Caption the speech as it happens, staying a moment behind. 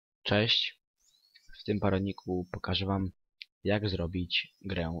Cześć! W tym poradniku pokażę Wam, jak zrobić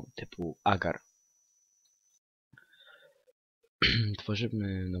grę typu agar.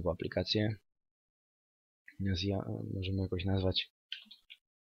 Tworzymy nową aplikację. Możemy jakoś nazwać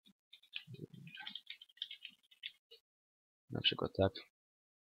na przykład tak.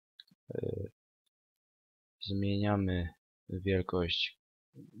 Zmieniamy wielkość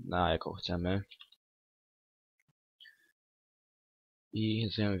na jaką chcemy i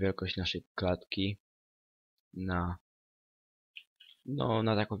zmieniamy wielkość naszej klatki na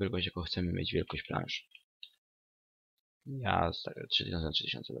taką wielkość, jaką chcemy mieć wielkość planszy. Ja 3000 na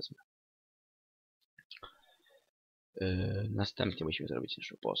 3000 wezmę. Następnie musimy zrobić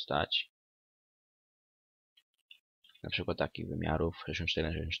naszą postać. Na przykład takich wymiarów 64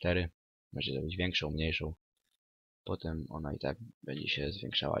 na 64. Możecie zrobić większą, mniejszą. Potem ona i tak będzie się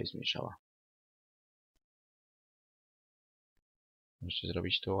zwiększała i zmniejszała. Możecie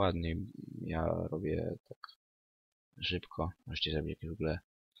zrobić to ładniej. Ja robię tak szybko. Możecie zrobić jakieś w ogóle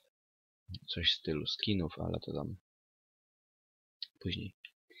coś w stylu skinów, ale to tam później.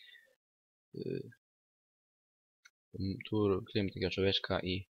 Tu klikamy takiego człowieczka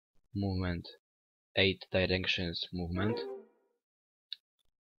i movement 8 directions movement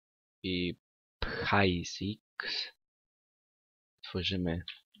i Psychników tworzymy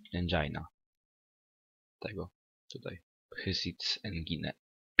engine'a tego tutaj Psychników.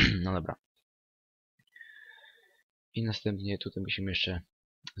 No dobra. I następnie tutaj musimy jeszcze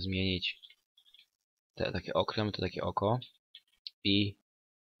zmienić takie okno, to takie oko i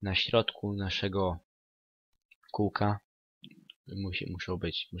na środku naszego kółka musi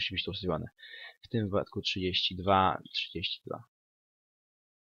być to ustawione. W tym wypadku 32.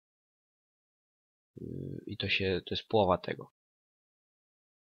 I to jest połowa tego.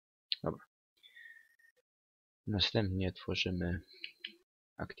 Dobra. Następnie tworzymy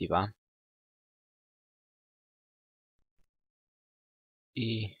aktywa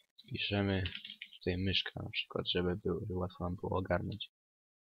i piszemy tutaj myszka na przykład, żeby łatwo nam było ogarnąć,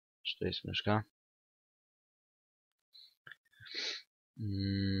 że to jest myszka.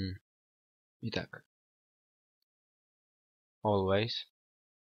 I tak. Always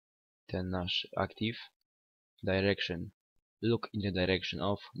ten nasz active direction, look in the direction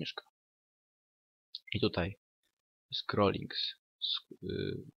of myszka. I tutaj scrolling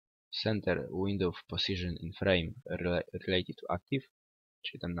center window position in frame related to active,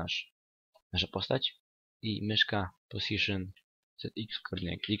 czyli ten nasza postać, i myszka position set x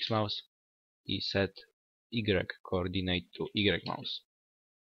coordinate x mouse i set y coordinate to y mouse.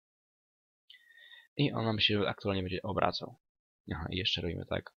 I on nam się aktualnie będzie obracał. Aha, i jeszcze robimy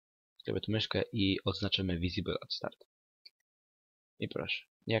tak. Wstawiamy tu myszkę i odznaczymy visible at start. I proszę.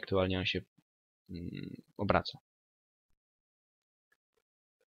 I aktualnie on się obraca.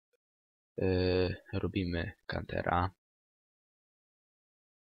 Robimy countera.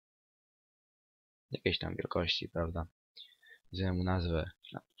 Jakiejś tam wielkości, prawda? Zmieniamy mu nazwę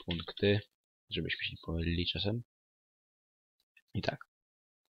na punkty, żebyśmy się nie pomylili czasem. I tak.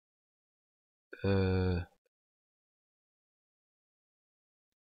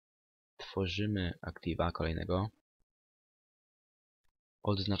 Tworzymy aktywa kolejnego.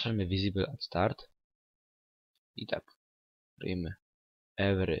 Odznaczamy visible at start. I tak. Robimy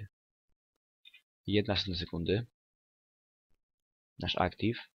every 1/100 sekundy. Nasz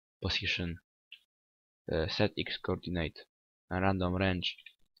active position set x coordinate random range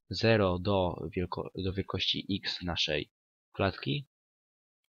 0 do wielkości x naszej klatki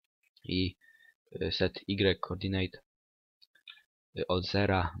i set y coordinate od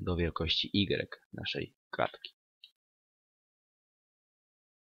 0 do wielkości y naszej klatki.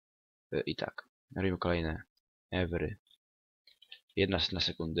 I tak, robimy kolejne every 1/100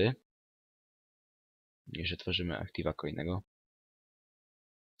 sekundy. Jeszcze tworzymy aktywa kolejnego.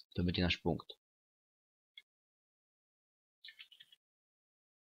 To będzie nasz punkt.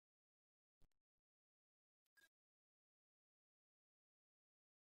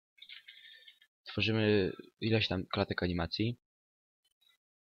 Tworzymy ileś tam klatek animacji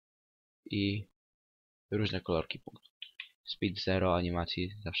i różne kolorki punktów. Speed 0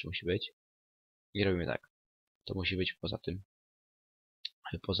 animacji zawsze musi być. I robimy tak. To musi być poza tym,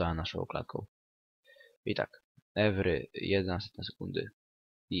 poza naszą klatką. I tak. Every 1/100 sekundy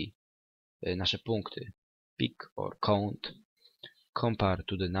i nasze punkty pick or count compare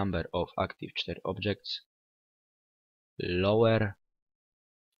to the number of active 4 objects lower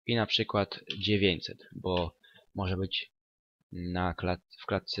i na przykład 900, bo może być w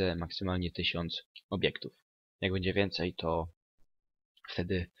klatce maksymalnie 1000 obiektów. Jak będzie więcej, to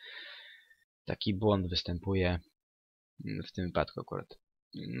wtedy taki błąd występuje w tym wypadku akurat.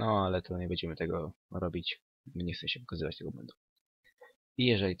 No, ale to nie będziemy tego robić. Nie chcę się pokazywać tego błędu. I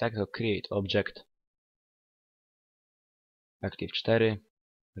jeżeli tak, to create object active 4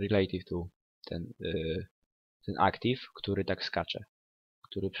 relative to ten active, który tak skacze,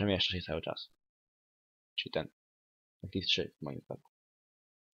 który przemieszcza się cały czas. Czyli ten active 3 w moim wypadku.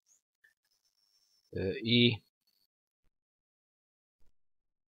 I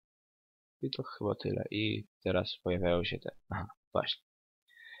to chyba tyle. I teraz pojawiają się te. Aha, właśnie.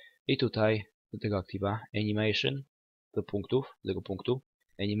 I tutaj do tego active'a animation do tego punktu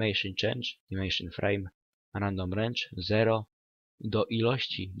animation change, animation frame, random range 0 do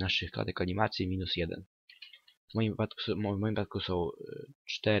ilości naszych klatek animacji -1. W moim wypadku są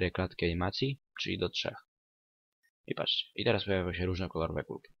 4 klatki animacji, czyli do 3. I patrzcie, i teraz pojawiają się różne kolorowe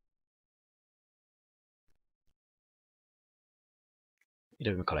kulki. I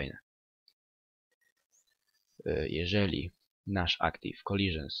robimy kolejne. Jeżeli nasz active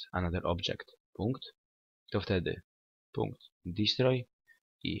collisions another object punkt, to wtedy punkt destroy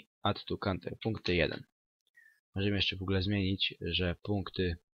i add to counter punkty 1. Możemy jeszcze w ogóle zmienić, że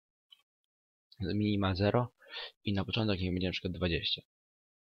punkty minimal 0 i na początek niech będzie na przykład 20.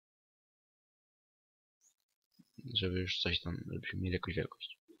 Żeby już coś tam, żebyśmy mieli jakąś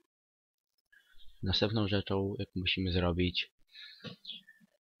wielkość. Następną rzeczą, jaką musimy zrobić,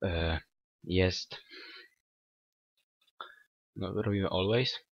 jest robimy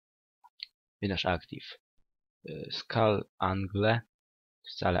always i nasz active scale angle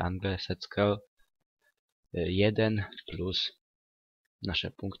set scale 1 plus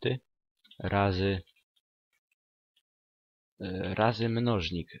nasze punkty razy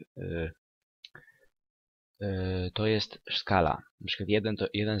mnożnik. To jest skala. Na przykład 1 to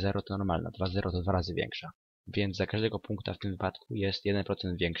 1,0 to normalna, 2,0 to 2 razy większa. Więc za każdego punkta w tym wypadku jest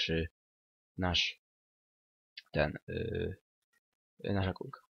 1% większy nasza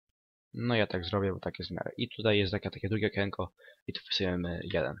kulka. No ja tak zrobię, bo tak jest w miarę. I tutaj jest takie drugie okienko i tu wpisujemy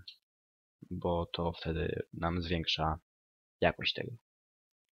 1. Bo to wtedy nam zwiększa jakość tego.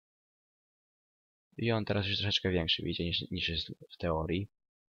 I on teraz już troszeczkę większy, widzicie, niż jest w teorii.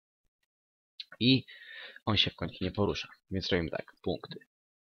 I on się w końcu nie porusza. Więc robimy tak, punkty.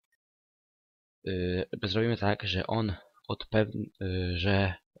 Zrobimy tak, że on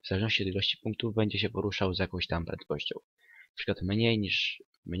że w zależności od ilości punktów będzie się poruszał z jakąś tam prędkością. Na przykład mniej niż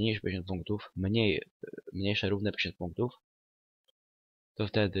 50 punktów, mniejsze równe 50 punktów, to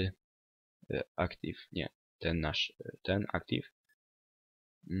wtedy active, nie, ten active,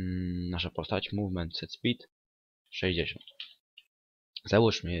 nasza postać, movement set speed 60.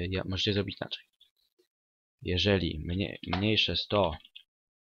 Załóżmy, możecie zrobić inaczej. Jeżeli mniejsze 100,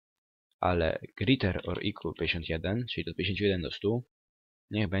 ale greater or equal 51, czyli do 51 do 100,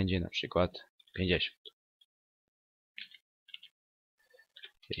 niech będzie na przykład 50.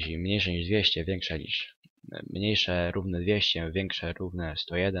 Jeśli mniejsze niż 200, mniejsze równe 200, większe równe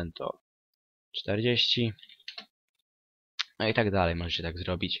 101, to 40. No i tak dalej, możecie tak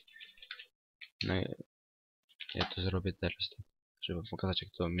zrobić. No i ja to zrobię teraz, żeby pokazać,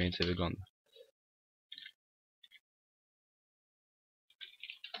 jak to mniej więcej wygląda.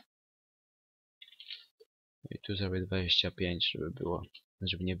 I tu zrobię 25,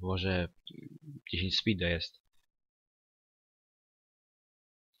 żeby nie było, że 10 speeda jest.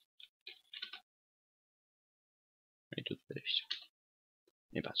 I tu 20.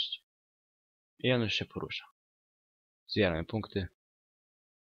 I patrzcie. I on już się porusza. Zbieramy punkty.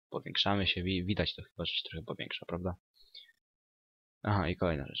 Powiększamy się. Widać to chyba, że się trochę powiększa, prawda? Aha, i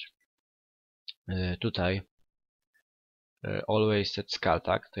kolejna rzecz. Tutaj always set scale,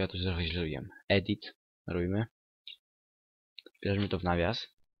 tak? To ja tu trochę źle robiłem. Edit robimy. Bierzemy to w nawias.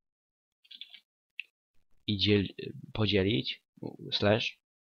 I podzielić slash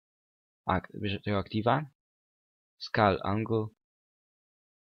bierze tego active'a scale angle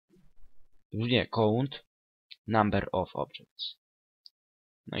nie, count number of objects.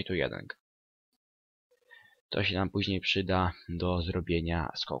 No i tu 1. To się nam później przyda do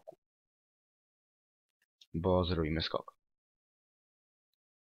zrobienia skoku. Bo zrobimy skok,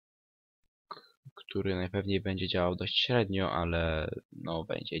 który najpewniej będzie działał dość średnio, ale no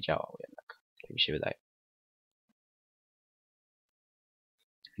będzie działał jednak. Tak mi się wydaje.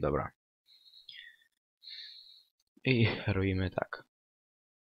 Dobra. I robimy tak.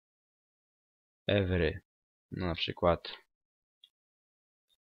 Every, no na przykład,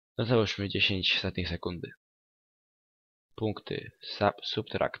 no załóżmy 10 setnych sekundy. Punkty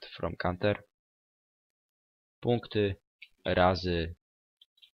subtract from counter. Punkty razy,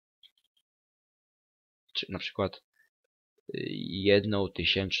 czy na przykład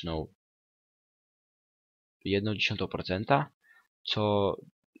 1/1000%,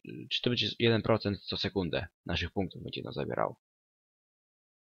 czy to będzie 1% co sekundę naszych punktów będzie nas zabierało.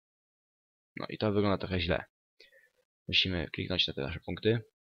 No i to wygląda trochę źle. Musimy kliknąć na te nasze punkty.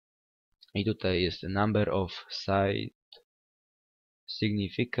 I tutaj jest number of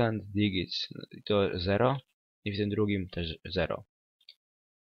significant digits. I to 0. I w tym drugim też 0.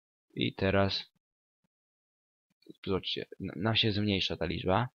 I teraz zobaczcie, nam się zmniejsza ta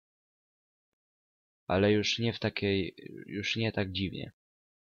liczba. Ale już nie w takiej, już nie tak dziwnie.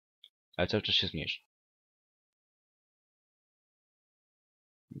 Ale cały czas się zmniejsza.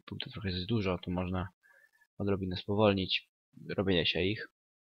 Punktów trochę jest dużo, to można odrobinę spowolnić robienie się ich.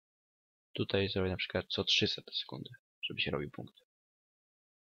 Tutaj zrobię na przykład co 300 sekundy, żeby się robił punkt.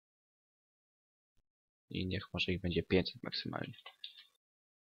 I niech może ich będzie 500 maksymalnie.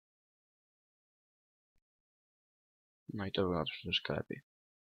 No i to wygląda troszeczkę lepiej.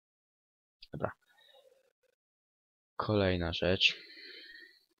 Dobra. Kolejna rzecz.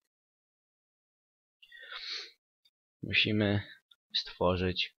 Musimy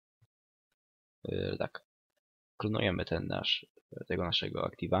stworzyć tak. Klonujemy tego naszego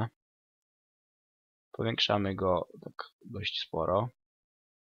aktywa. Powiększamy go tak dość sporo.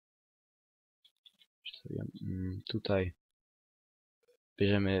 Tutaj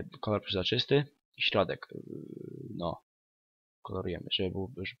bierzemy kolor przezroczysty i środek. No, kolorujemy, żeby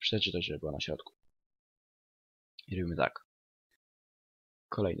przeczytać, żeby było na środku. I robimy tak.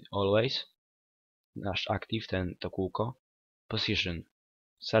 Kolejny always. Nasz active, to kółko. Position.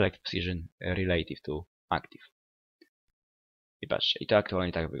 Select position relative to active. I patrzcie, i to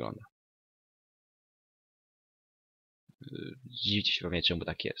aktualnie tak wygląda. Zdziwicie się pewnie, czemu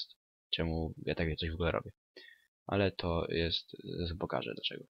tak jest. Czemu ja takie coś w ogóle robię. Ale to jest, zaraz pokażę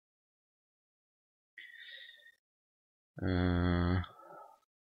dlaczego.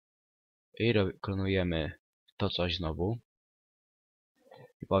 I klonujemy to coś znowu.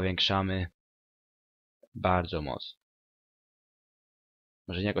 I powiększamy bardzo mocno.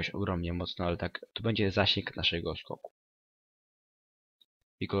 Może nie jakoś ogromnie mocno, ale tak, tu będzie zasięg naszego skoku.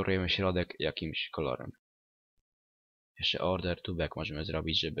 I kolorujemy środek jakimś kolorem. Jeszcze order to back możemy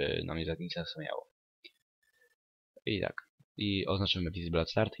zrobić, żeby nam nic nie zasłaniało. I tak. I oznaczymy visible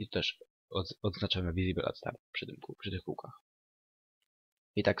at start i też oznaczamy visible at start przy tych kółkach.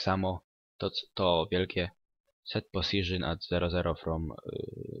 I tak samo to wielkie set position at 00 from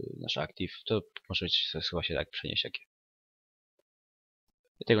nasz active, to może być chyba się tak przenieść jakie.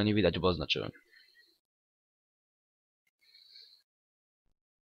 Tego nie widać, bo oznaczyłem.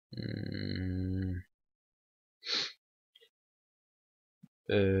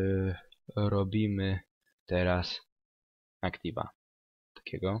 Robimy teraz aktywa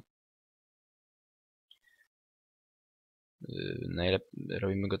takiego.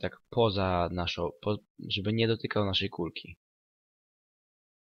 Robimy go tak poza naszą, żeby nie dotykał naszej kulki.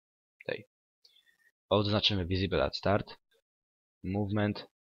 Tej. Oznaczymy visible at start, movement,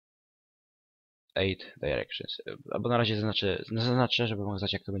 8 directions. Albo na razie zaznaczę, żeby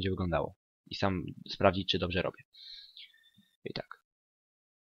pokazać jak to będzie wyglądało. I sam sprawdzić, czy dobrze robię. I tak.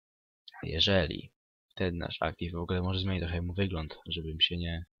 Jeżeli ten nasz aktyw w ogóle może zmienić trochę mu wygląd, żebym się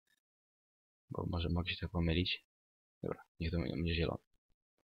nie... Bo może mogę się tak pomylić. Dobra, niech to będzie zielony.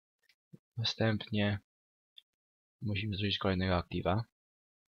 Następnie musimy zrobić kolejnego aktywa.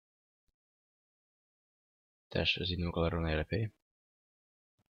 Też z innym kolorem najlepiej.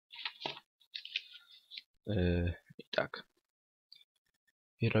 I tak.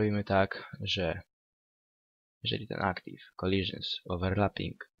 I robimy tak, że jeżeli ten active, collisions,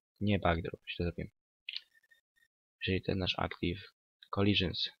 overlapping, nie backdrop, źle zrobiłem. Jeżeli ten nasz active,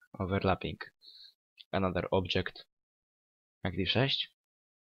 collisions, overlapping, another object, active 6,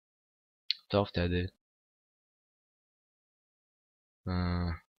 to wtedy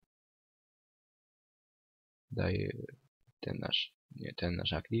daje ten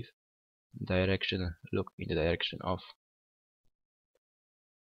nasz active, direction, look in the direction of,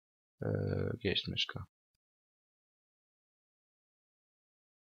 gdzie jest myszka?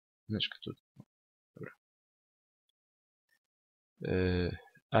 Myszka tu. Dobra.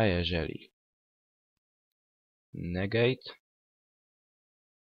 A jeżeli negate,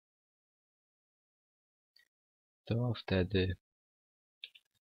 to wtedy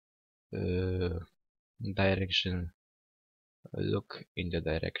direction, look in the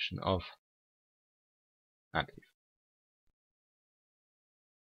direction of active.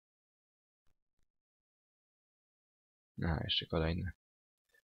 Jeszcze kolejny.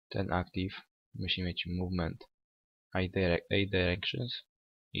 Ten active musi mieć movement 8 directions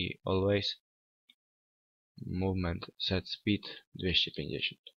i always movement set speed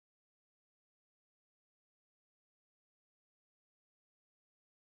 250.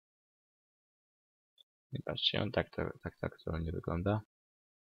 I patrzcie, on tak to nie wygląda.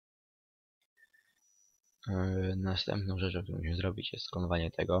 Następną rzeczą, którą musimy zrobić, jest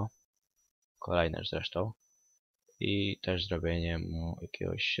sklonowanie tego. Kolejne zresztą. I też zrobienie mu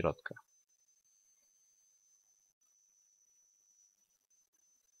jakiegoś środka.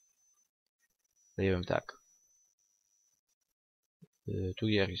 Zrobiłem tak. Tu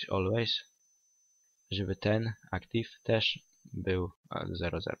jest always, żeby ten active też był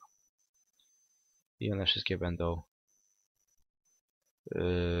 0,0. I one wszystkie będą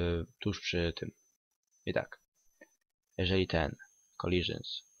tuż przy tym. I tak. Jeżeli ten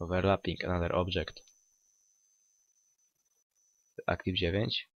collisions overlapping another object active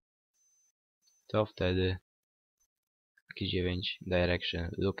 9, to wtedy active 9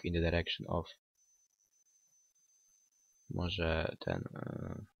 direction look in the direction of, może ten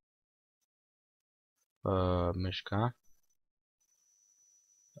myszka,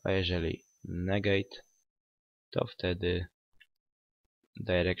 a jeżeli negate, to wtedy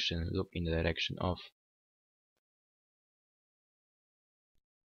direction look in the direction of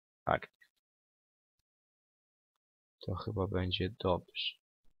active. To chyba będzie dobrze.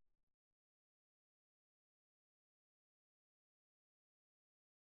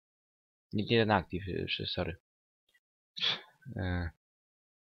 Nie ten active, sorry.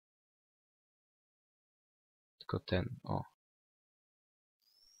 Tylko ten, o.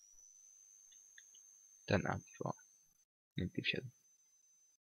 Ten active, o. Active 7.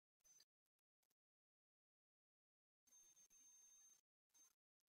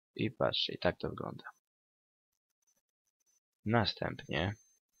 I patrzcie, i tak to wygląda. Następnie,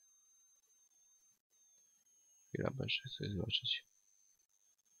 chwila, muszę sobie zobaczyć,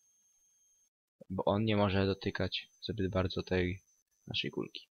 bo on nie może dotykać zbyt bardzo tej naszej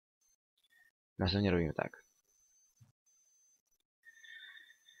kulki. Następnie robimy tak.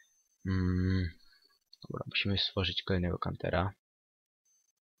 Dobra, musimy stworzyć kolejnego kantera.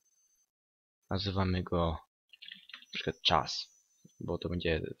 Nazywamy go na przykład czas, bo to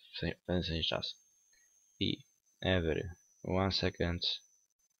będzie w pewnym sensie czas. I every 1 second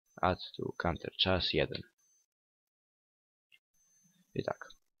add to counter czas 1. I tak.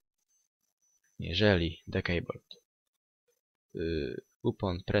 Jeżeli the keyboard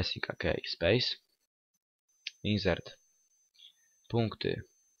upon pressing a key space insert punkty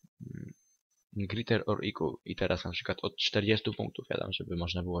greater or equal, i teraz na przykład od 40 punktów ja dam, żeby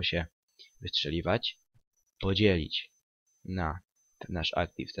można było się wystrzeliwać, podzielić na ten nasz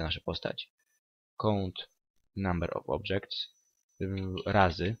active, tę naszą postać, count number of objects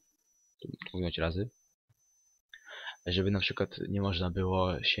razy, tu mówią razy, żeby na przykład nie można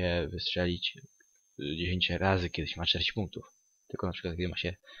było się wystrzelić 10 razy, kiedy się ma 40 punktów, tylko na przykład kiedy ma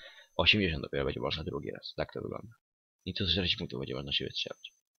się 80, dopiero będzie można drugi raz. Tak to wygląda. I co z 40 punktów będzie można się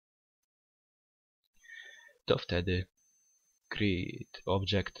wystrzelać. To wtedy create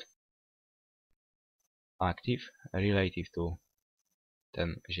object active relative to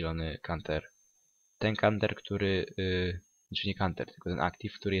ten zielony counter. Ten counter, który, znaczy nie counter, tylko ten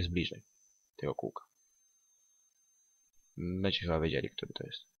active, który jest bliżej tego kółka. Będziecie chyba wiedzieli, który to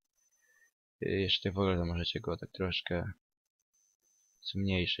jest. Jeszcze w ogóle to możecie go tak troszkę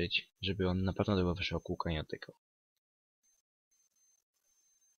zmniejszyć, żeby on na pewno tego waszego kółka nie dotykał.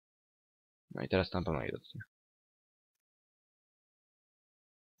 No i teraz tam pewno nie dotknie.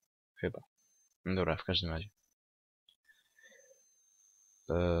 Chyba. No dobra, w każdym razie.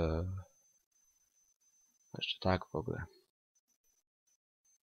 Jeszcze tak w ogóle.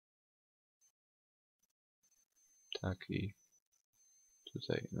 Tak i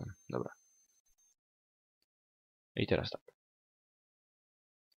tutaj, no dobra. I teraz tak.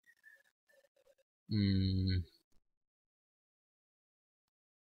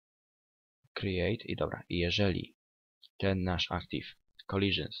 Create i dobra. I jeżeli ten nasz active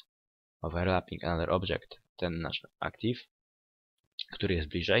collisions overlapping another object, ten nasz active, który jest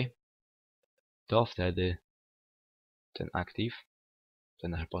bliżej, to wtedy ten active,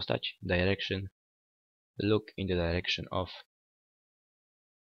 ten nasza postać, direction, look in the direction of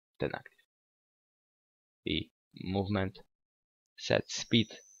ten active. I movement, set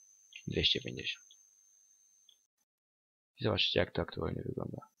speed 250. I zobaczcie, jak to aktualnie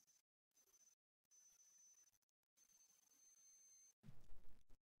wygląda.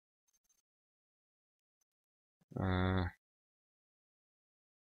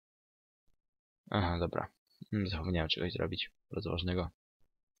 Aha, dobra. Zapomniałem czegoś zrobić bardzo ważnego.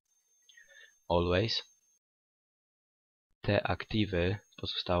 Always. Te aktywy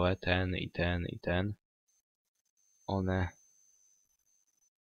pozostałe, ten i ten i ten, one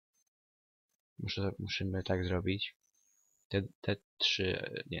musimy tak zrobić. Te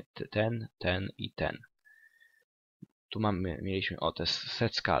trzy, nie, ten i ten. tu mieliśmy te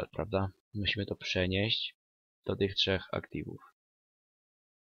set skal, prawda? Musimy to przenieść do tych trzech aktywów.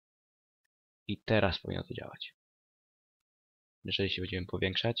 I teraz powinno to działać. Jeżeli się będziemy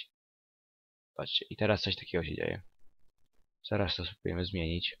powiększać, patrzcie, i teraz coś takiego się dzieje. Zaraz to spróbujemy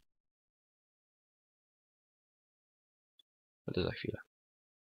zmienić. Ale to za chwilę.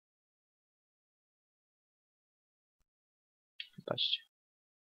 Patrzcie.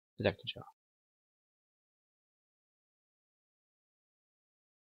 I tak to działa.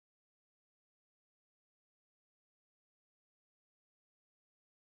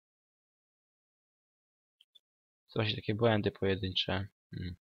 Są właśnie takie błędy pojedyncze.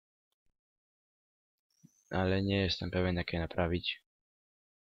 Ale nie jestem pewien, jak je naprawić.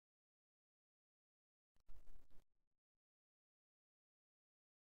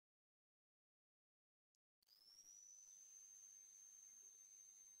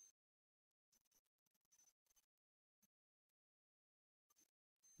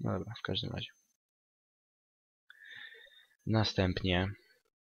 No dobra, w każdym razie. Następnie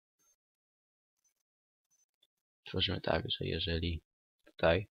tworzymy tak, że jeżeli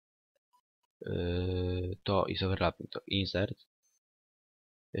tutaj to is overlapping, to insert.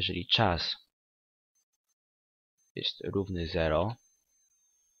 Jeżeli czas jest równy 0,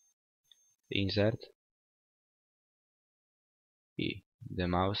 insert i the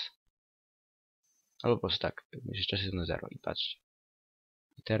mouse, albo po prostu tak, jeżeli czas jest równy 0 i patrzcie.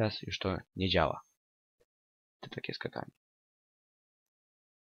 I teraz już to nie działa. To takie skakanie.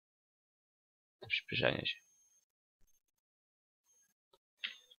 To przybliżenie się.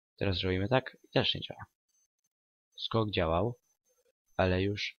 Teraz zrobimy tak i też nie działa. Skok działał, ale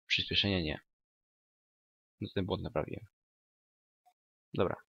już przyspieszenie nie. No ten błąd naprawiłem.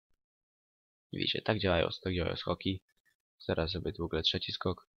 Dobra. Widzicie, tak działają skoki. Zaraz zrobię w ogóle trzeci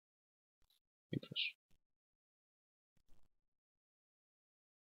skok. I proszę.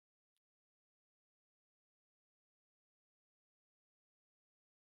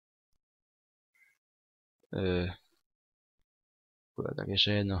 Tak,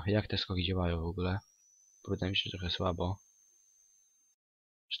 jeszcze jedno. Jak te skoki działają w ogóle? Wydaje mi się, że trochę słabo.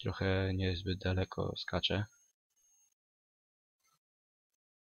 Czy trochę niezbyt daleko skaczę.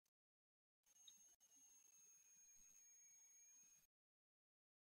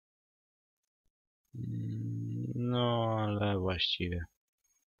 No, ale właściwie.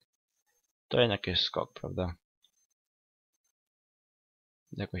 To jednak jest skok, prawda?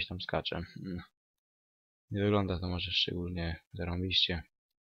 Jakoś tam skaczę. Nie wygląda to może szczególnie zarąbiście.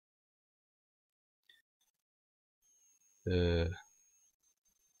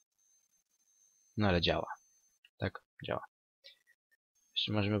 No ale działa. Tak, działa.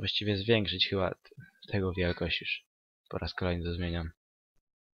 Jeszcze możemy właściwie zwiększyć chyba tego wielkość już. Po raz kolejny to zmieniam.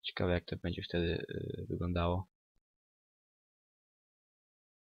 Ciekawe jak to będzie wtedy wyglądało.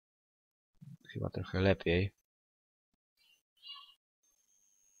 Chyba trochę lepiej.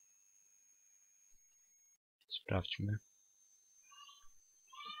 Sprawdźmy.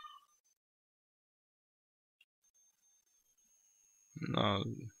 No,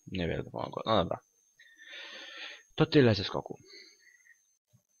 niewiele pomogło. No dobra. To tyle ze skoku.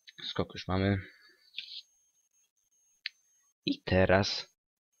 Skok już mamy. I teraz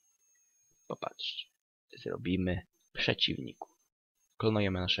popatrzcie. Zrobimy przeciwników.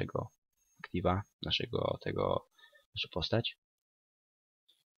 Klonujemy naszego aktywa, naszą postać.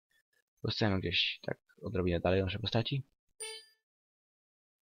 Zostawiamy gdzieś tak odrobinę dalej nasze postaci.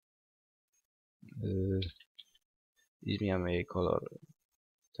 I zmieniamy jej kolor,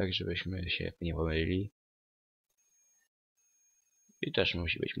 tak żebyśmy się nie pomylili. I też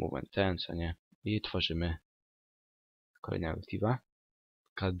musi być movement ten, co nie. I tworzymy kolejnego aktywa.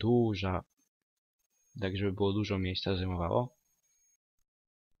 Taka duża, tak żeby było dużo miejsca zajmowało.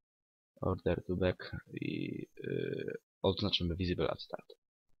 Order to back i odznaczymy visible at start.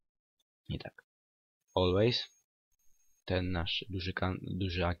 I tak. Always ten nasz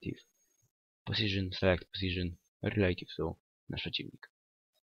duży active. Position, select position, relative to nasz przeciwnik.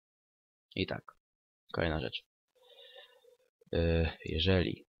 I tak. Kolejna rzecz.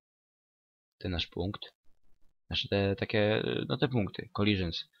 Jeżeli ten nasz punkt, nasze takie, no te punkty,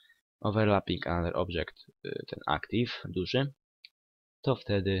 collisions, overlapping another object, ten active duży, to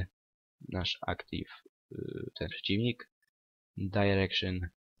wtedy nasz active, ten przeciwnik, direction,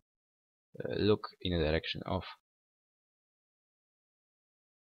 look in the direction of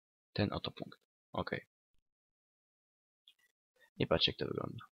ten oto punkt. OK. I patrzcie jak to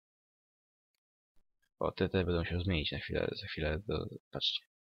wygląda. O, te będą się zmienić za chwilę, patrzcie.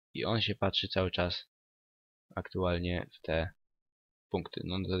 I on się patrzy cały czas aktualnie w te punkty.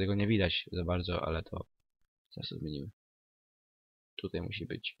 No do tego nie widać za bardzo, ale to zaraz to zmienimy. tutaj musi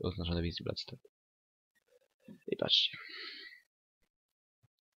być oznaczone visible start. I patrzcie.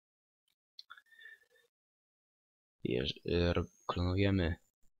 Klonujemy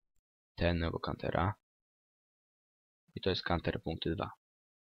tego countera. I to jest counter punkty 2.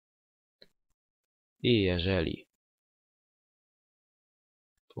 I jeżeli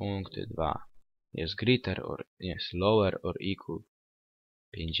punkty 2 jest greater or jest lower or equal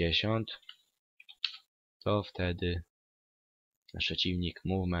 50, to wtedy nasz przeciwnik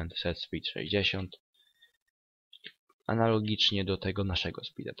movement set speed 60. Analogicznie do tego naszego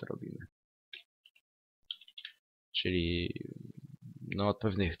speeda to robimy. Czyli no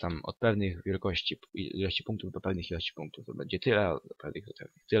od pewnych ilości punktów do pewnych ilości punktów to będzie tyle, do pewnych do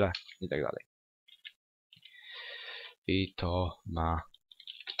tyle i tak dalej. I to ma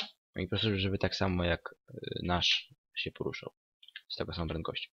i proszę, żeby tak samo jak nasz się poruszał z taką samą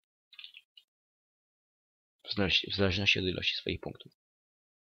prędkością. W zależności od ilości swoich punktów.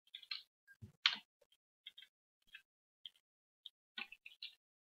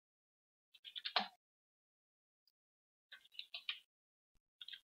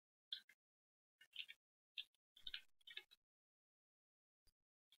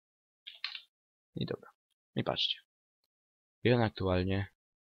 I dobra. I patrzcie. I on aktualnie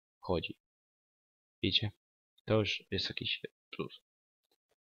chodzi. Widzicie? To już jest jakiś plus.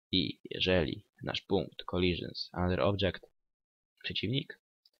 I jeżeli nasz punkt collisions another object przeciwnik,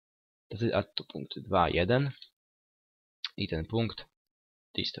 to wtedy add to punkty 2, 1 i ten punkt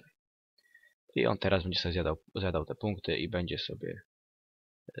destroy. I on teraz będzie sobie zjadał te punkty i będzie sobie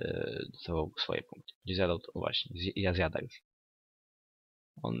dostawał swoje punkty. Będzie zjadał to właśnie, zjada już.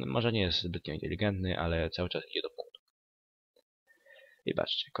 On może nie jest zbytnio inteligentny, ale cały czas idzie do punktu. I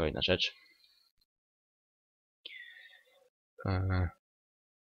patrzcie, kolejna rzecz.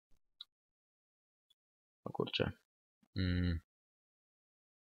 O kurczę.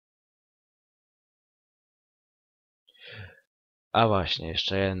 A właśnie,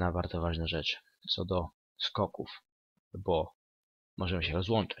 jeszcze jedna bardzo ważna rzecz. Co do skoków. Bo możemy się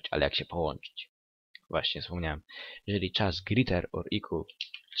rozłączać, ale jak się połączyć? Właśnie wspomniałem. Jeżeli czas greater or equal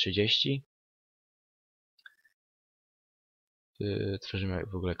 30, tworzymy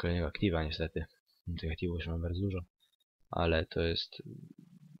w ogóle kolejnego aktywa niestety. Tych aktywów już mam bardzo dużo. Ale to jest...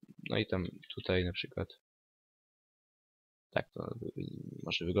 No i tam tutaj na przykład... Tak to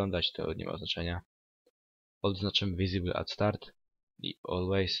może wyglądać, to nie ma znaczenia. Odznaczymy visible at start i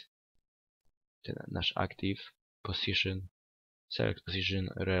always ten nasz active position, select position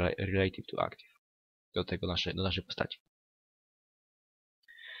relative to active. Do naszej postaci.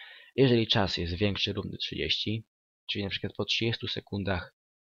 Jeżeli czas jest większy, równy 30, czyli na przykład po 30 sekundach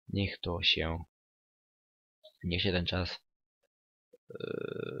niech się ten czas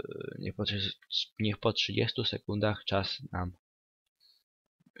niech po 30 sekundach czas nam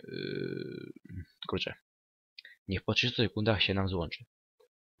kurczę, niech po 30 sekundach się nam złączy.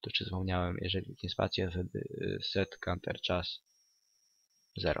 To czy wspomniałem, jeżeli kliknie spację, wtedy set counter czas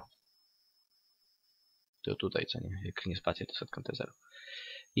 0. To tutaj co nie, jak kliknie spację, to set counter 0.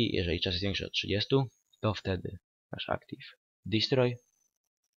 I jeżeli czas jest większy od 30, to wtedy nasz active destroy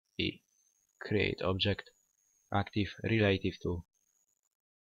i create object active relative to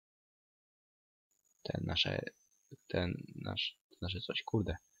nasze coś,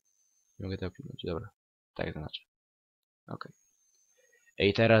 kurde. Nie mogę tego kliknąć, dobra. Tak znaczy. Ok.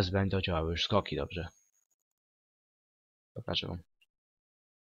 I teraz będą działały już skoki dobrze. Pokażę wam.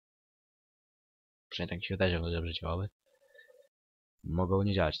 Przynajmniej tak mi się wydaje, że one dobrze działały. Mogą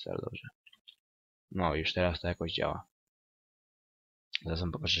nie działać wcale dobrze. No już teraz to jakoś działa. Zaraz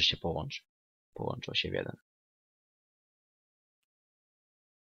wam pokażę, że się połączy. Połączyło się w jeden.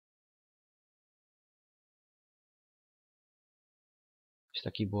 Jest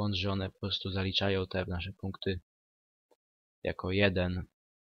taki błąd, że one po prostu zaliczają te nasze punkty jako jeden.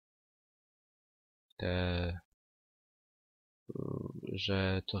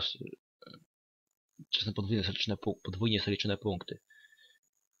 Że to są podwójnie zaliczone punkty.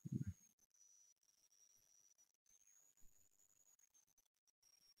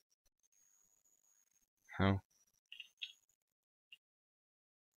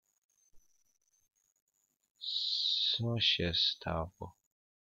 Co się stało?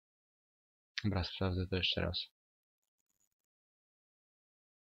 Dobra, sprawdzę to jeszcze raz.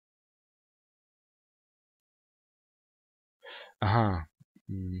 Aha.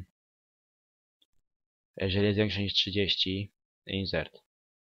 Jeżeli jest większe niż 30, insert.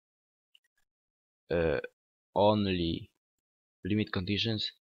 Only limit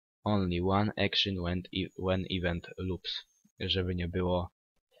conditions, only one action when event loops. Żeby nie było,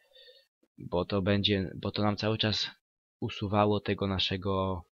 bo to nam cały czas usuwało te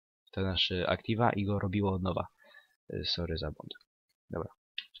nasze aktywa i go robiło od nowa. Sorry za błąd. Dobra.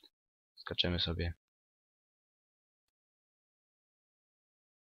 Skaczemy sobie.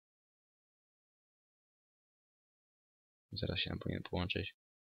 Zaraz się nam powinien połączyć.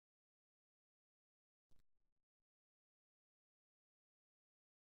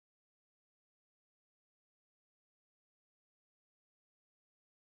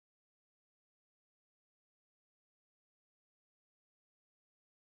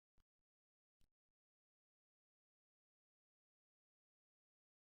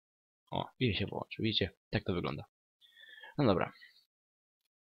 O, i się połączy. Widzicie? Tak to wygląda. No dobra.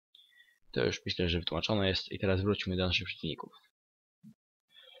 To już myślę, że wytłumaczone jest. I teraz wróćmy do naszych przeciwników.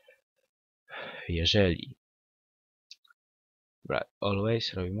 Jeżeli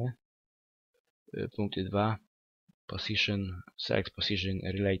always robimy punkty 2 position, select position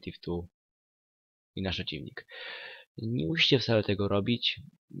relative to i nasz przeciwnik. Nie musicie wcale tego robić.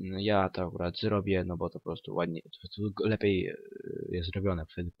 Ja to akurat zrobię, no bo to po prostu ładnie, to lepiej jest zrobione,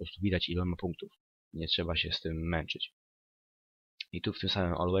 wtedy po prostu widać ile ma punktów. Nie trzeba się z tym męczyć. I tu w tym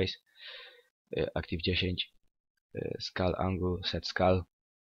samym always active 10 skull angle set skull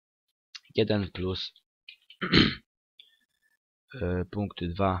 1 plus punkty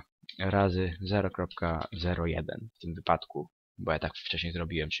 2 razy 0,01 w tym wypadku, bo ja tak wcześniej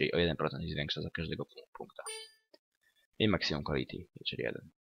zrobiłem, czyli o 1% jest większa za każdego punkta. I maximum quality, czyli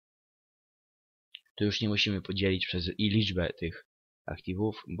 1. Tu już nie musimy podzielić przez liczbę tych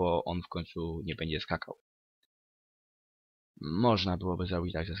aktywów, bo on w końcu nie będzie skakał. Można byłoby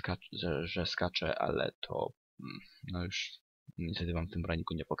zrobić tak, że skacze, ale to no już niestety wam w tym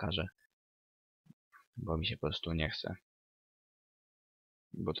poradniku nie pokażę, bo mi się po prostu nie chce.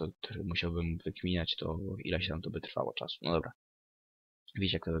 Bo to musiałbym wykminiać to, ile się tam to by trwało czasu. No dobra.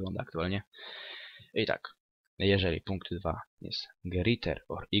 Widzicie, jak to wygląda aktualnie. I tak, jeżeli punkty 2 jest greater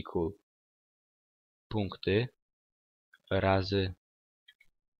or equal punkty razy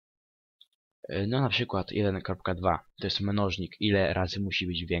no na przykład 1,2 to jest mnożnik, ile razy musi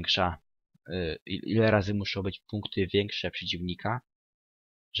być większa, ile razy muszą być punkty większe przeciwnika,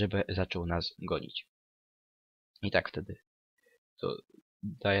 żeby zaczął nas gonić. I tak wtedy to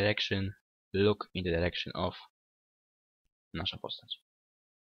direction, look in the direction of nasza postać.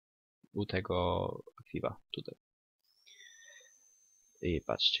 U tego aktywa tutaj. I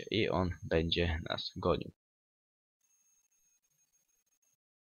patrzcie, i on będzie nas gonił.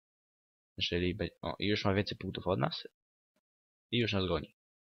 Jeżeli o, i już ma więcej punktów od nas i już nas goni.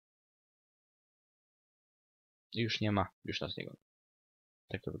 I już nie ma, już nas nie goni.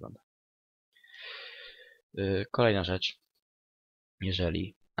 Tak to wygląda. Kolejna rzecz.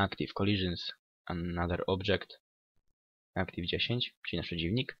 Jeżeli active collisions another object active 10, czyli nasz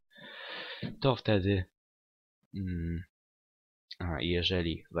przeciwnik, to wtedy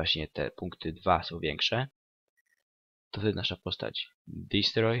jeżeli właśnie te punkty 2 są większe, to wtedy nasza postać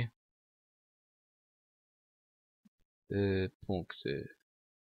destroy punkty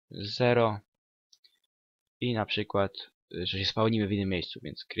 0 i na przykład, że się spełnimy w innym miejscu,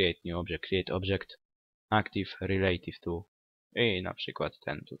 więc create object active relative to i na przykład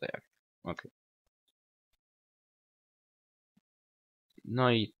ten tutaj ok.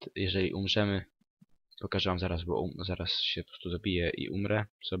 No i jeżeli umrzemy, pokażę wam zaraz, bo zaraz się po prostu zabiję i umrę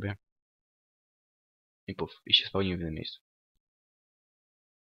sobie i puf, i się spełnimy w innym miejscu.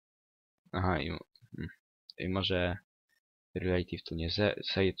 Aha, i może relative to nie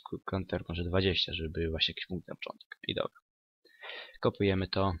set counter może 20, żeby był właśnie jakiś punkt na początek. I dobra. Kopiujemy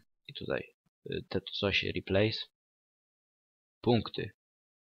to i tutaj to coś replace punkty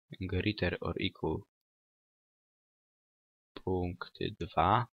greater or equal punkty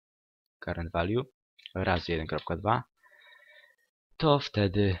 2 current value razy 1,2 to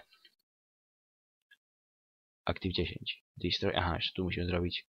wtedy active 10 destroy, aha, jeszcze tu musimy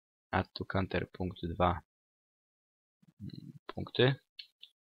zrobić add to counter punkty 2 punkty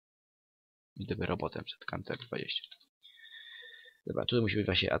i dopiero potem set counter 20. Dobra, tutaj musi być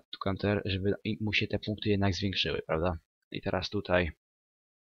właśnie add to counter, żeby mu się te punkty jednak zwiększyły, prawda? I teraz tutaj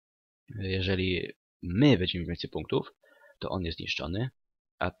jeżeli my będziemy więcej punktów, to on jest zniszczony.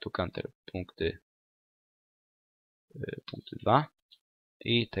 Add to counter punkty 2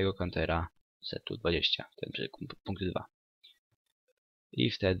 i tego countera setu 20, ten punkty 2.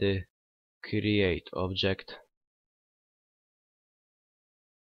 I wtedy create object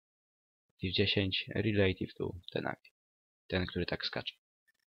active 10 relative to ten active. Ten, który tak skacze.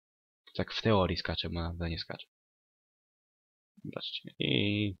 Tak w teorii skacze, bo naprawdę nie skacze. Zobaczcie.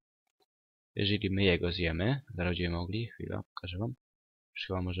 I jeżeli my jego zjemy, zaraz będziemy mogli, chwila, pokażę wam. Już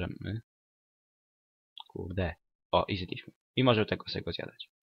chyba możemy. Kurde. O, i zjedliśmy. I możemy tego sobie zjadać.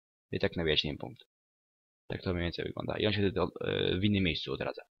 I tak nawijać nim punkt. Tak to mniej więcej wygląda. I on się wtedy w innym miejscu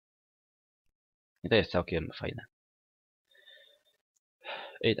odradza. I to jest całkiem fajne.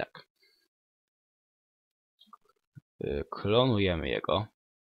 I tak. Klonujemy jego.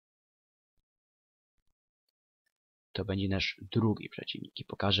 To będzie nasz drugi przeciwnik. I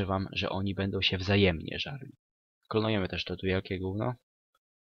pokażę wam, że oni będą się wzajemnie żarli. Klonujemy też to tu wielkie gówno.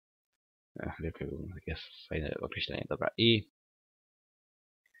 Wielkie gówno, takie fajne określenie. Dobra. I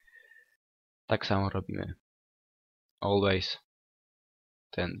tak samo robimy. Always.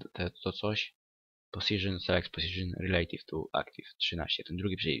 To coś. Position, select position, relative to active 13. Ten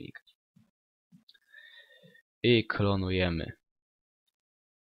drugi przeciwnik. I klonujemy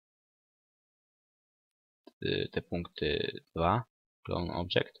te punkty 2, clone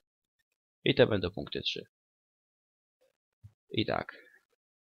object, i te będą punkty 3. I tak,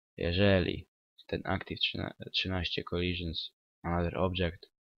 jeżeli ten active 13 collisions another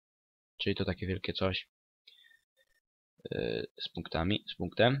object, czyli to takie wielkie coś z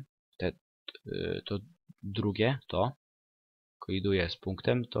punktem, to drugie to koliduje z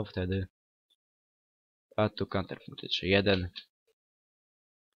punktem, to wtedy add to counter punkty 3, 1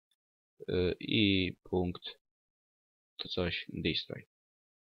 i punkt to coś destroy.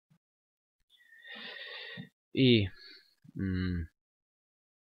 I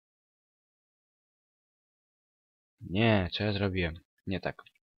nie, co ja zrobiłem? Nie tak.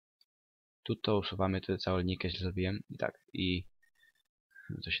 Tu to usuwamy, te całe linijkę źle zrobiłem. I tak. I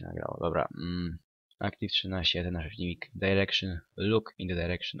co się nagrało? Dobra. Active 13, ten nasz przeciwnik. Direction, look in the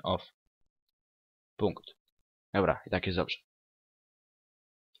direction of. Punkt. Dobra, i tak jest dobrze.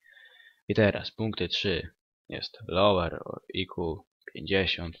 I teraz punkty 3 jest lower or equal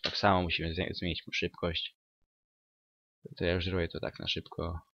 50. Tak samo musimy zmienić mu szybkość. To ja już zrobię to tak na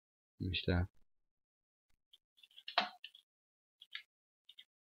szybko. Myślę.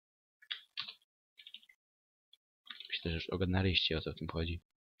 Myślę, że już ogarnęliście, o co w tym chodzi.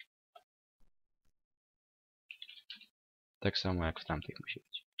 Tak samo jak w tamtych musi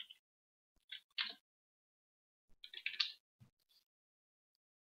być.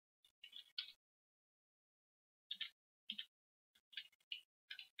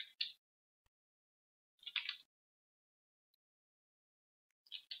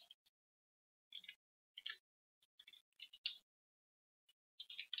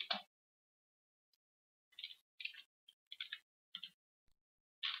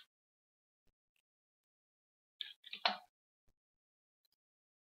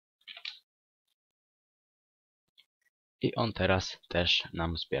 I on teraz też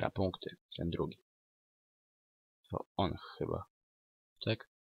nam zbiera punkty. Ten drugi. To on chyba. Tak?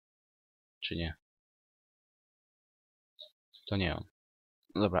 Czy nie? To nie on.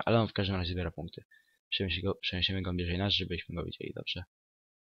 No dobra, ale on w każdym razie zbiera punkty. Przeniesiemy go bliżej nas, żebyśmy go widzieli dobrze.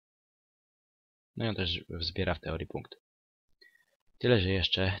 No i on też zbiera w teorii punkty. Tyle, że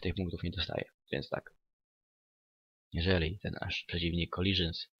jeszcze tych punktów nie dostaje. Więc tak. Jeżeli ten nasz przeciwnik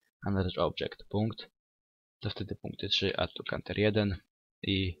collisions another object punkt, to wtedy punkty 3 add to counter 1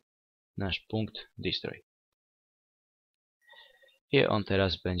 i nasz punkt destroy. I on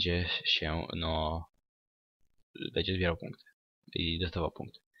teraz będzie się, będzie zbierał punkty i dostawał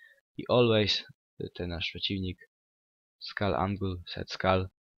punkty. I always ten nasz przeciwnik skull angle set skull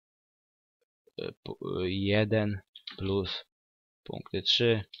 1 plus punkty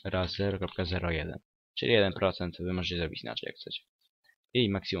 3 raz 0.01, czyli 1%. Wy możecie zrobić inaczej jak chcecie. I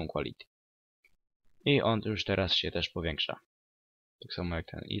maximum quality. I on już teraz się też powiększa. Tak samo jak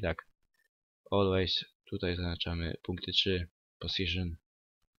ten. I tak always tutaj zaznaczamy punkty 3 position,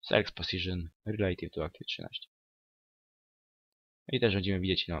 select position, relative to active 13. I też będziemy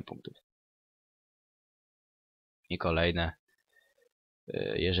widzieć, ile mam punktów. I kolejne.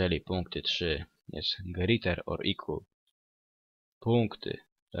 Jeżeli punkty 3 jest greater or equal punkty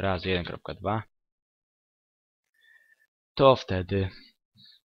razy 1.2, to wtedy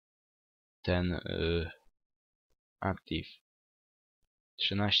ten active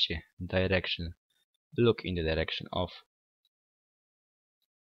 13 direction look in the direction of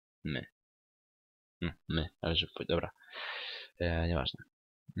ale żeby dobra, nieważne.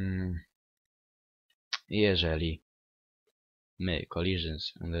 Jeżeli my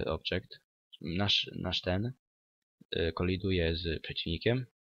collisions on the object, nasz ten koliduje z przeciwnikiem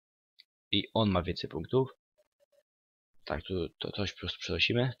i on ma więcej punktów, tak, to coś po prostu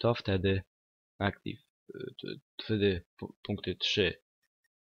przenosimy, to wtedy active, wtedy punkty 3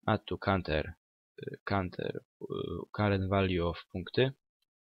 add to counter current value of punkty,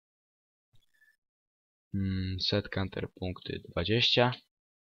 set counter punkty 20,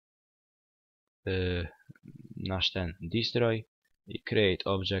 nasz ten destroy i create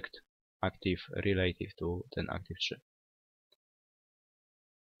object active relative to ten active 3.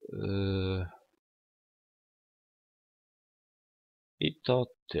 I to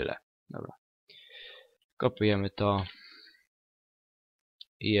tyle. Dobra. Kopiujemy to.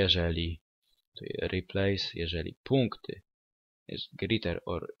 I jeżeli replace, jeżeli punkty jest greater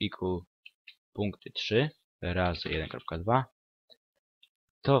or equal punkty 3 razy 1.2,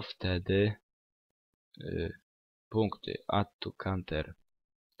 to wtedy punkty add to counter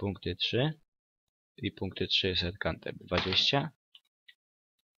punkty 3 i punkty 3 set counter 20.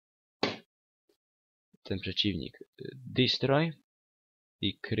 Ten przeciwnik destroy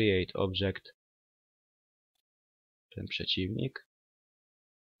i create object ten przeciwnik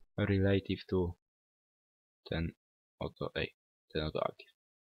relative to ten oto active.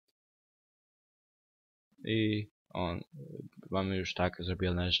 I mamy już tak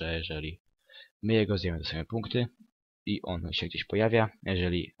zrobione, że jeżeli my jego zjemy, dostajemy punkty i on się gdzieś pojawia.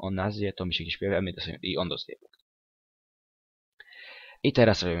 Jeżeli on nas zje, to my się gdzieś pojawiamy i on dostaje punkty. I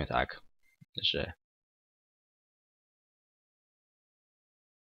teraz robimy tak, że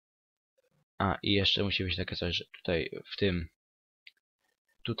i jeszcze musi być takie coś, że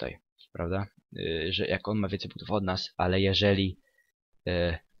tutaj, prawda, że jak on ma więcej punktów od nas, ale jeżeli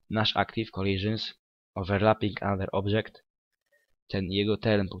nasz active collisions overlapping another object, ten jego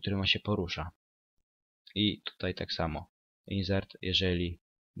teren, po którym on się porusza. I tutaj tak samo. Insert, jeżeli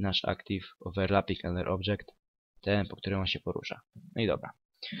nasz active overlapping another object, ten, po którym on się porusza. No i dobra.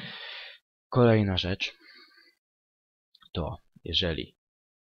 Kolejna rzecz to jeżeli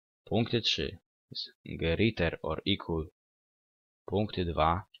punkty 3 jest greater or equal punkty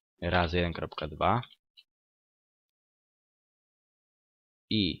 2 razy 1.2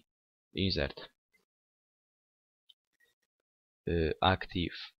 i insert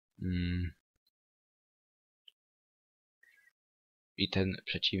active i ten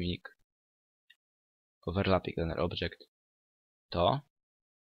przeciwnik overlapping another object to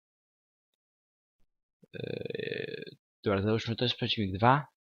dobra, załóżmy, to jest przeciwnik 2,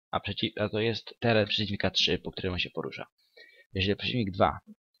 a to jest teren przeciwnika 3, po którym on się porusza. Jeżeli przeciwnik 2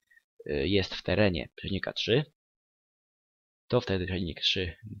 jest w terenie przeciwnika 3, to wtedy przeciwnik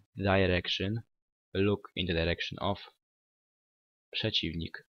 3 direction look in the direction of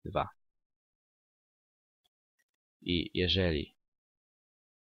przeciwnik 2. I jeżeli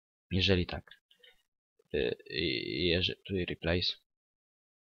tak, tutaj replace,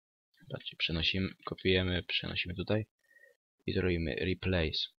 patrzcie, kopiujemy, przenosimy tutaj i to robimy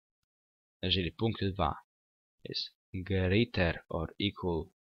replace. Jeżeli punkty 2 jest greater or equal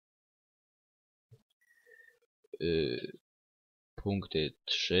punkty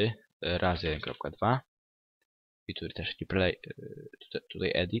 3 razy 1.2 i tutaj też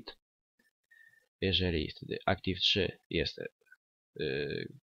tutaj edit. Jeżeli wtedy active 3 jest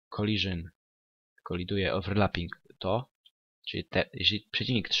collision, koliduje overlapping to, czyli jeśli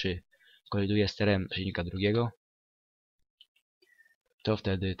przeciwnik 3 koliduje z terenem przeciwnika drugiego, to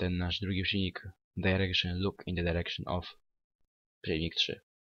wtedy ten nasz drugi przeciwnik direction look in the direction of przeciwnik 3.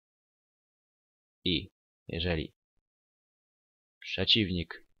 I jeżeli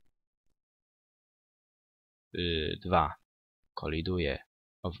przeciwnik 2 koliduje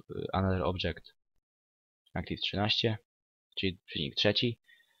another object active 13, czyli przeciwnik trzeci,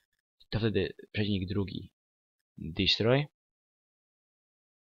 to wtedy przeciwnik drugi destroy.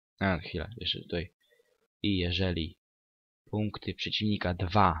 Chwilę, jeszcze tutaj. I jeżeli punkty przeciwnika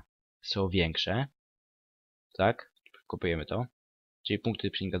 2 są większe, tak, kopiujemy to, czyli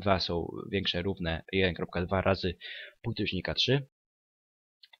punkty przeciwnika 2 są większe, równe 1.2 razy punkty przeciwnika 3,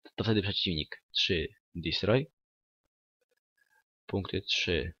 to wtedy przeciwnik 3 destroy, punkty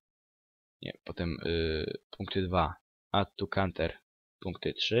 3, potem punkty 2 add to counter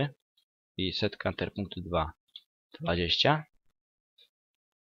punkty 3 i set counter punkty 2 20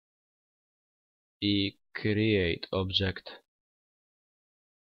 i create object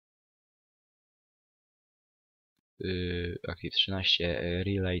active 13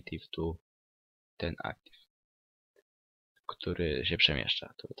 relative to ten active, który się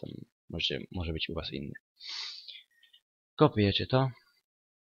przemieszcza. To tam może być u was inny. Kopiujecie to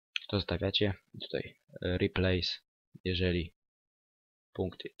zostawiacie tutaj replace, jeżeli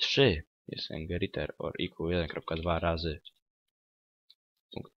punkty 3 jest greater or equal 1.2 razy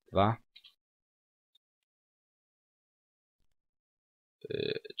punkt 2,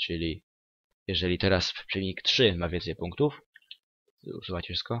 czyli jeżeli teraz przeciwnik 3 ma więcej punktów,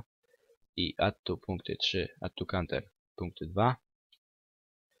 usuwacie wszystko i add to punkty 3, add to counter punkty 2,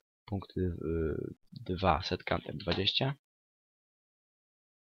 punkty 2 set counter 20,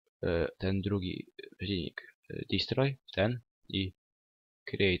 ten drugi przeciwnik destroy, ten i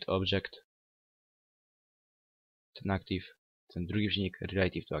create object, ten active, ten drugi przeciwnik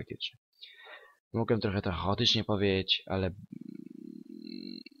relative to active 3. Mogłem trochę to chaotycznie powiedzieć, ale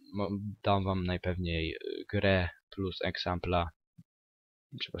dam wam najpewniej grę plus exampla,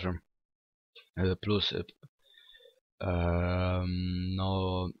 przepraszam, plus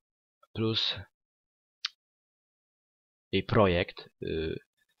no plus jej projekt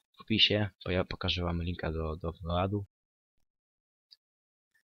w opisie, bo ja pokażę wam linka do wkładu.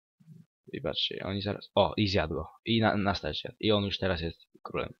 I patrzcie, oni zaraz... O, i zjadło. I na starcie. I on już teraz jest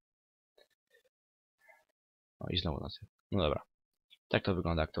królem. O, i znowu nas. No dobra. Tak to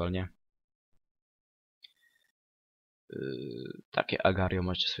wygląda aktualnie. Takie agario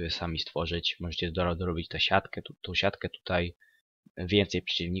możecie sobie sami stworzyć. Możecie dorobić tę siatkę, tą siatkę tutaj. Więcej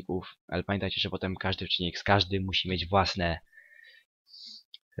przeciwników. Ale pamiętajcie, że potem każdy przeciwnik z każdym musi mieć własne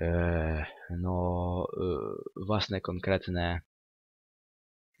własne, konkretne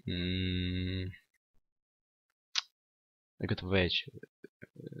jak to powiedzieć,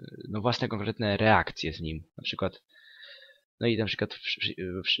 no własne konkretne reakcje z nim. Na przykład, no i na przykład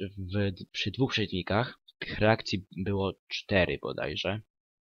przy dwóch przeciwnikach tych reakcji było 4 bodajże.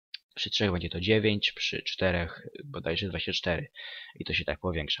 Przy 3 będzie to 9, przy 4 bodajże 24. I to się tak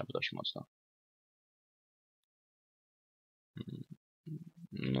powiększa dość mocno.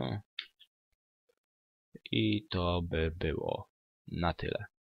 No. I to by było na tyle.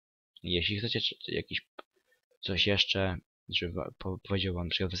 Jeśli chcecie jakiś coś jeszcze, żeby powiedział wam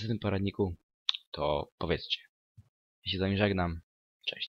na przykład w następnym poradniku, to powiedzcie. Ja się z wami żegnam. Cześć.